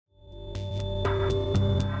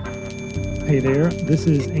Hey there, this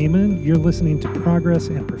is Eamon. You're listening to Progress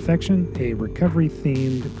and Perfection, a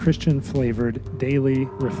recovery-themed, Christian-flavored daily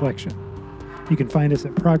reflection. You can find us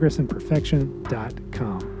at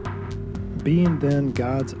progressandperfection.com. Being then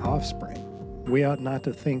God's offspring, we ought not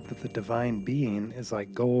to think that the divine being is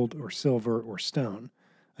like gold or silver or stone,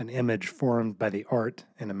 an image formed by the art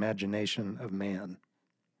and imagination of man.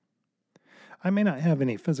 I may not have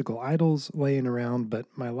any physical idols laying around, but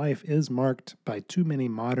my life is marked by too many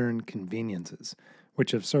modern conveniences,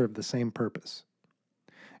 which have served the same purpose.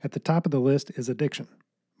 At the top of the list is addiction.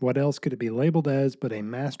 What else could it be labeled as but a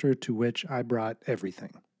master to which I brought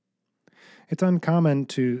everything? It's uncommon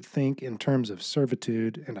to think in terms of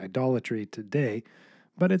servitude and idolatry today,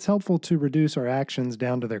 but it's helpful to reduce our actions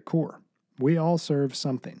down to their core. We all serve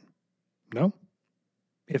something. No?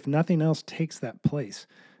 If nothing else takes that place,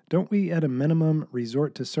 don't we at a minimum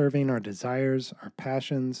resort to serving our desires, our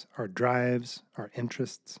passions, our drives, our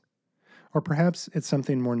interests? Or perhaps it's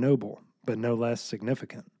something more noble, but no less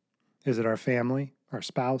significant. Is it our family, our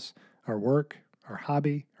spouse, our work, our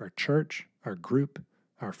hobby, our church, our group,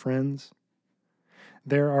 our friends?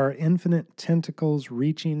 There are infinite tentacles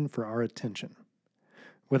reaching for our attention.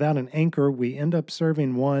 Without an anchor, we end up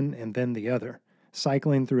serving one and then the other,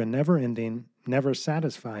 cycling through a never-ending,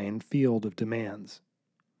 never-satisfying field of demands.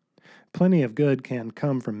 Plenty of good can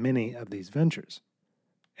come from many of these ventures.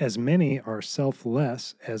 As many are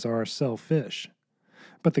selfless as are selfish,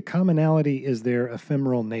 but the commonality is their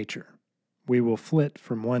ephemeral nature. We will flit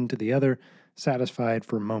from one to the other, satisfied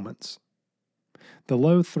for moments. The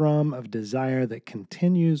low thrum of desire that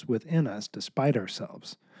continues within us despite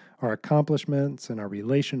ourselves, our accomplishments and our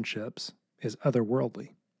relationships, is otherworldly.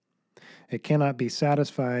 It cannot be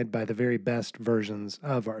satisfied by the very best versions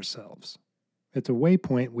of ourselves. It's a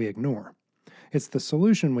waypoint we ignore. It's the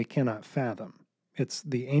solution we cannot fathom. It's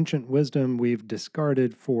the ancient wisdom we've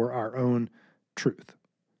discarded for our own truth.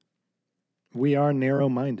 We are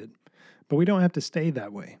narrow-minded, but we don't have to stay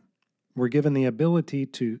that way. We're given the ability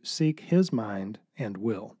to seek His mind and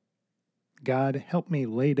will. God, help me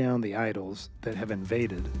lay down the idols that have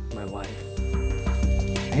invaded my life.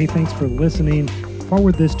 Hey, thanks for listening.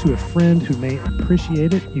 Forward this to a friend who may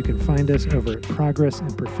appreciate it. You can find us over at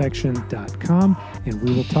progressandperfection.com, and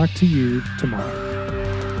we will talk to you tomorrow.